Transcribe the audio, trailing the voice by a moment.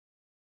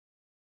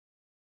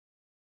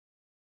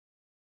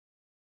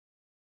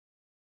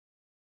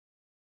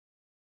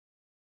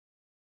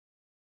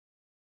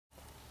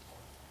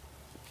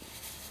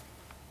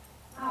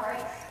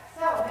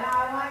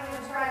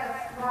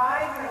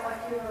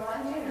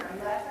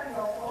and let her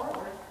go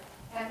forward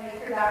and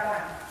make her that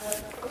round.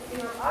 But, you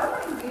know,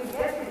 other than you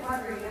get to the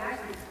point where you can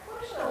actually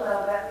push a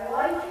little bit,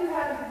 like you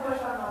had to push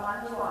on the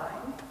lunge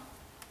line.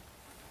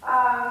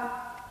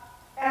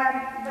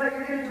 But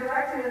you're going to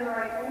direct it in the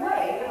right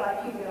way,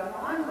 like you did on the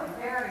lunge line.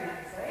 Very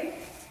nice, eh?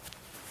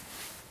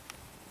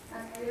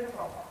 That's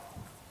beautiful.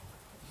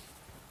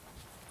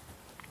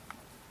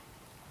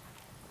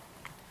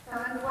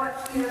 And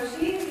what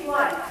she's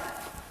like,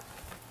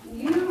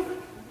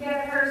 you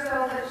get her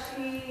so that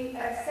she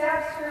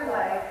accepts your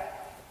leg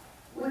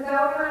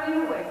without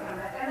running away from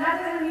it. And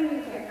that doesn't mean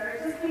you kick her,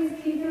 it just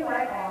means keep your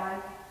leg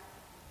on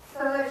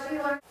so that she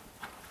learns.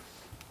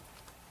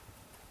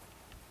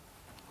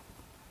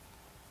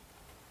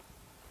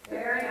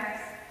 Very nice.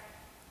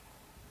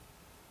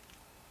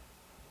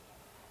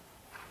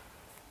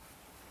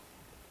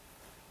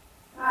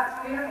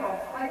 That's beautiful.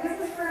 Like this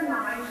is for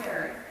 9,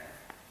 Shari.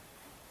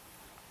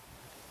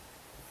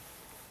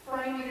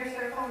 20-meter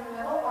circle in the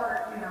middle,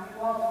 or, you know,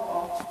 wall to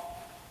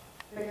wall.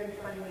 Bigger than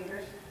 20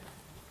 meters.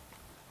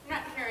 I'm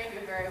not hearing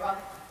you very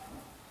well.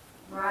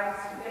 Rise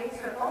to big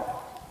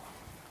circle.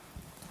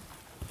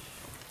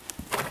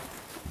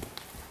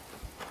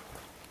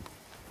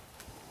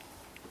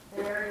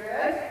 Very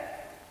good.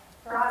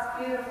 Cross,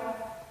 beautiful.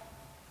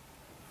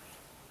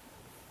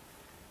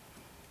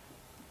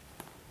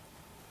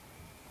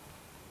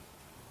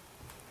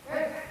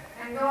 Good.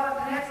 And go up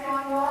the next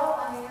long wall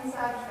on the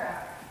inside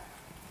track.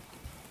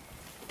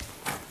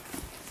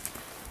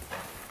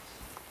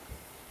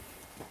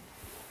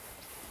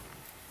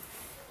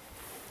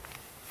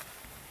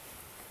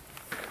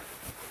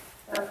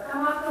 So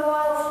come off the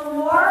wall a little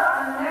more,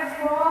 on the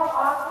next wall,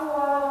 off the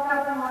wall, a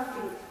couple more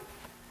feet.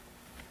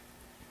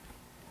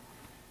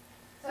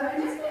 So,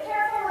 and just be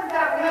careful with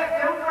that whip,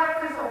 don't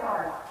crack her so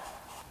hard.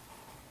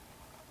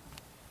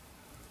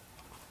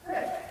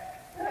 Good,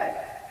 good,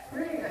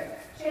 really good.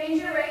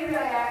 Change your rein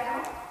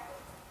diagonal.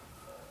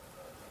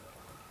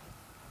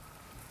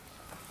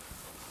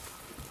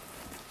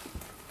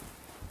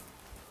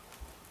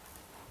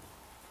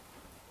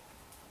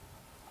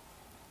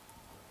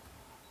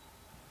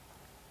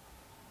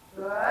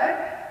 Good.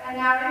 And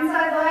now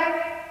inside leg,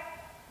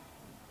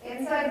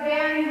 inside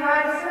bend,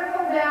 ride a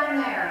circle down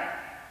there.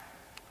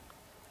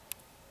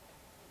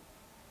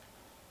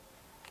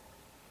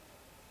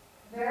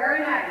 Very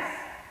nice.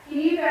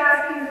 Keep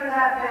asking for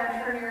that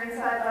bend from your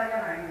inside leg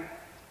and ring.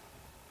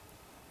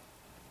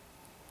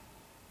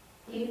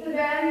 Keep the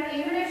bend,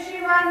 even if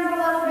she runs a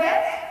little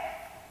bit.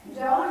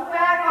 Don't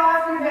back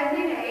off your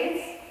bending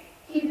aids.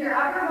 Keep your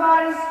upper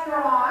body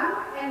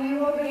strong, and you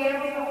will be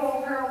able to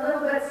hold her a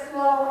little bit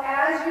slow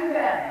as you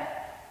bend.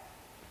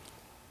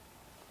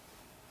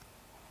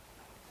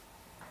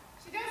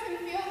 She doesn't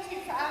feel too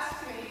fast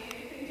to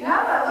me. No,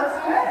 that looks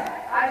good.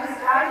 I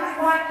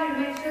just want you to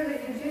make sure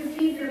that you do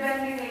keep your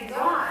bending aids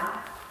on,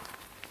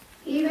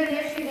 even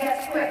if she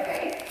gets quick,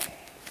 eh?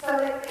 So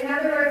that, in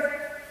other words,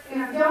 you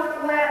know,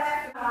 don't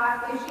let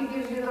if she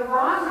gives you the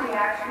wrong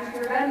reaction to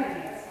your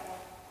bending aids.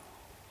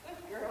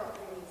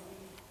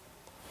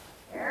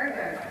 Very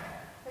good.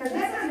 Because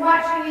this is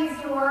what she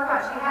needs to work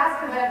on. She has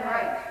to bend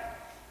right.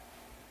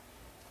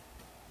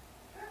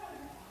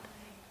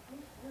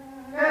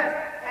 Good.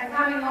 And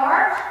coming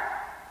large,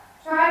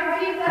 try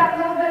to keep that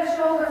little bit of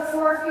shoulder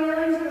floor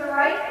feeling to the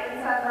right.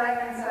 Inside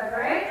leg, inside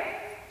rein.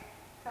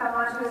 Come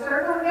onto a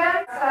circle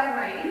again. Side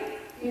rein.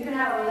 You can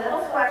have a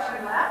little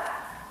flexion left,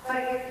 but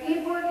you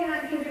keep working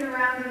on keeping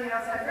around in the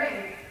outside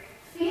rein.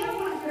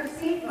 Feel with your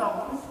seat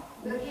bones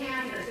the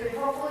canter. So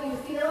hopefully you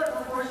feel it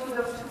before she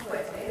goes too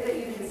quick. Maybe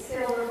that you can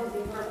sit a little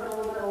deeper, put a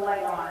little bit of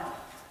leg on.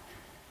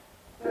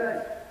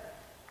 Good.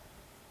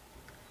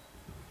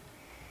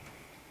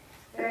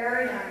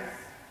 Very nice.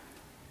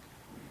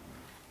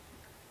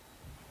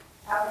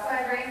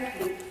 Outside rein,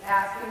 keep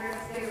asking her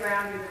to stay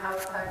grounded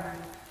outside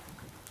rein.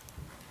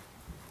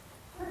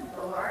 Good.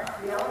 The large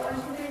feel when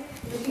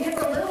if she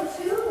gets a little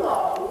too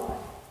low,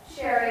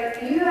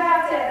 Shari, you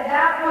have to, at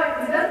that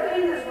point, it doesn't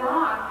mean it's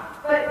wrong,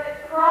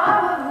 but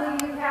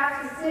probably you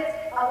have to sit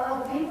a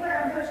little deeper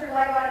and push your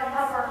leg on and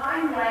help her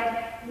hind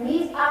leg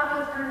meet up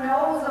with her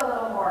nose a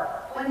little more.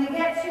 When they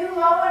get too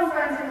low in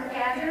front of the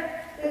canter,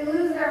 they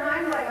lose their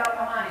hind leg out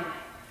behind.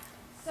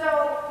 So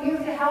you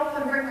have to help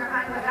them bring their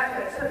hind leg up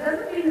to it. So it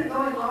doesn't mean that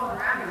going low and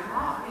round is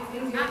wrong. It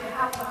means you have to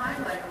help the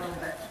hind leg a little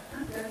bit.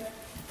 That's good.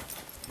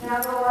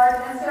 Now go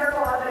large and circle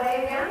up at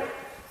A again.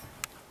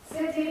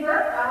 Sit deeper.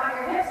 I want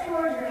your hips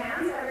towards your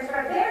hands. Every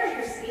start. There's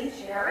your seat,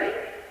 Shari.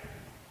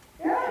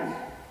 Good.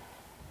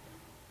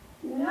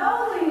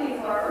 No leaning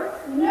forward.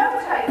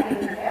 No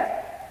tightening your hip.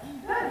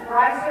 Good.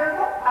 Right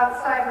circle.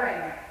 Outside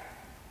rein.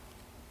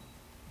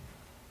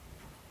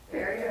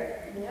 Very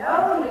good.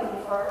 No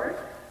leaning forward.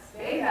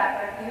 Stay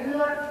back. You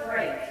look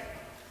great.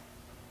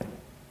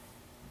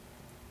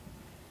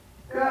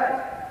 Good.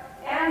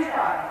 And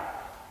try.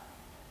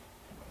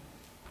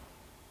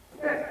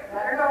 Good.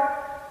 Let her go.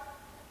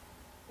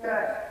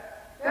 Good.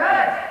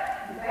 Good.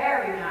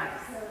 Very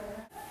nice.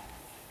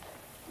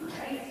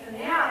 Alright, so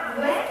now,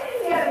 when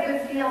you get a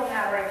good feel in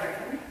that right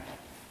rein,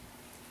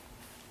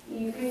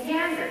 you can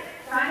canter.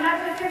 Try not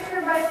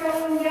picture by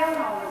slowing down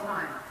all the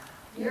time.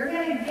 You're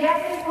going to get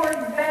it towards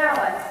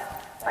balance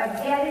by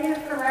getting the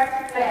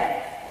correct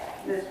bend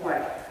this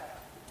way.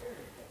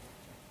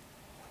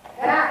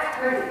 That's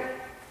pretty.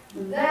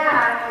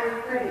 That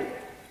is pretty.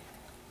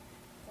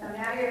 So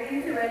now your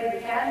feet are ready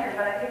to canter,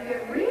 but I think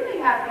you really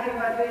have to think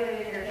about doing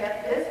it in your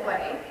hip this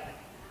way.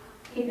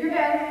 Keep your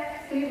bend.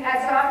 See,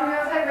 head soft in your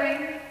outside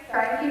ring.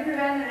 Try to keep your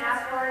bend and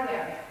ask for it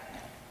again.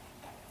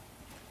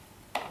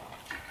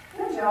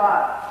 Good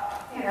job.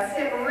 Okay, now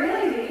sit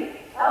really deep,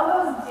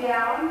 elbows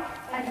down,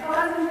 and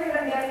concentrate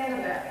on getting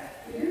the bend.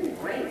 You're doing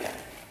great.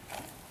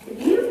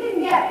 If you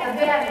can get the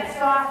bend and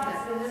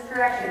softness in this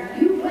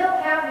direction, you will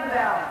have the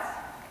balance.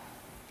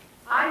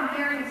 I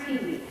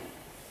guarantee you.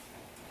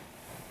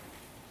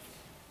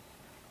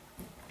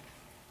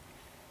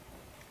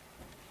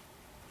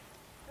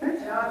 Good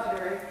job,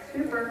 Shari.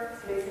 Super.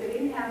 Stay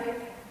sitting heavy.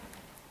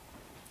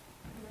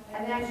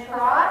 And then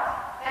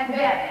trot and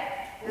bend.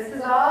 This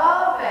is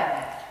all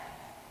bend.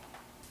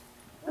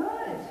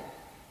 Good.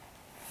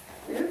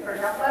 Super.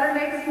 Now let her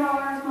make a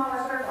smaller and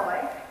smaller circle,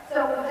 eh?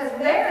 So because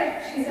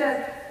there she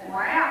says,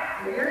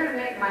 wow, you're going to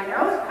make my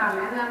nose come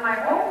in, then my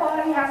whole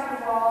body has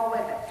to fall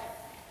with it.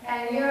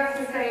 And you have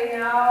to say,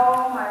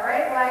 no, my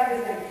right leg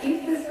is going to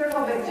keep this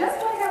circle big, just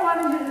like I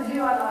wanted you to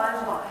do on the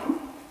lunge line.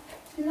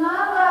 She's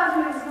not allowed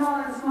to make a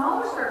smaller and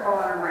smaller circle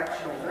on her right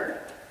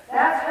shoulder.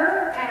 That's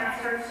her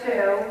answer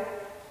to,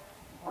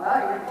 well,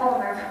 you're going to pull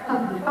me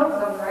from the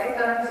nose, right?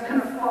 Then I'm just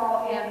going to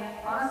fall in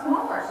on a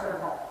smaller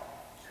circle.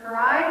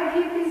 Try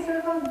to keep these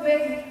circles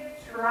big.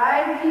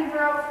 Try to keep her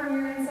out from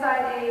your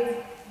inside aids.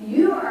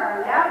 You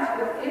are allowed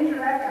to go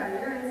indirect on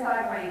your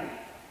inside range.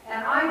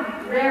 And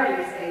I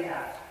rarely say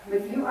that,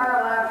 but you are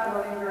allowed to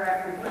go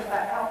indirect and push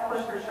that, help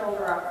push your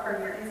shoulder up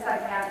from your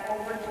inside hand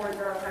over towards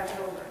your outside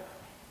shoulder.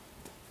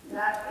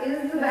 That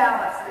is the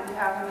balance that you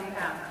have to make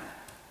happen.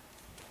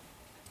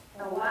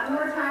 So one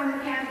more time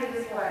the canter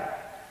this way.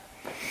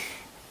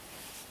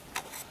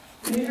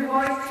 Use your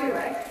voice too,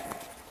 right?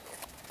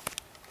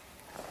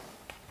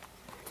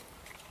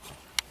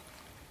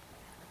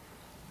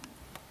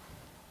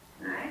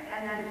 Alright,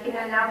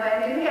 and now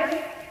bend it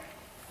again.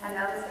 And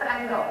now this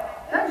time go.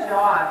 Good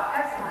job.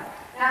 Excellent.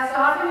 Now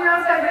soften your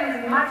outside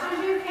ring as much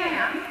as you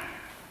can.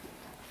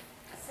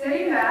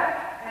 Sitting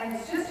back, and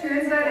it's just your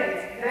inside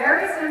aids.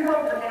 Very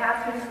simple, but they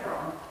have to be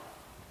strong.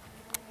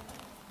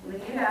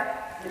 Lean it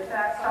up, sit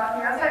back,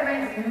 soften your outside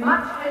ring as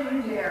much as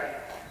you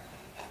dare.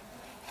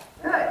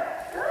 Good,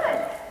 good.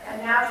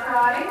 And now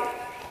trotting,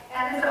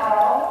 and it's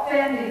all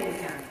bending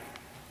again.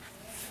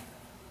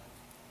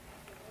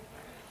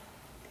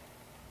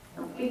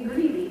 Don't be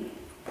greedy.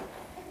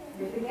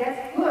 If it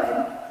gets good,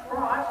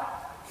 trot.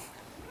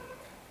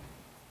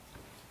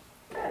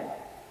 Good.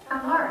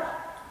 Come large.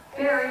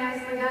 Very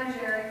nicely done,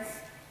 Shari.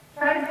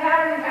 Try to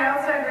pattern your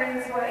outside ring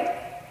this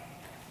way.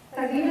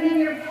 Because even in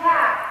your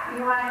pat,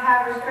 you want to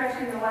have her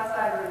stretching the left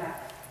side of her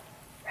neck.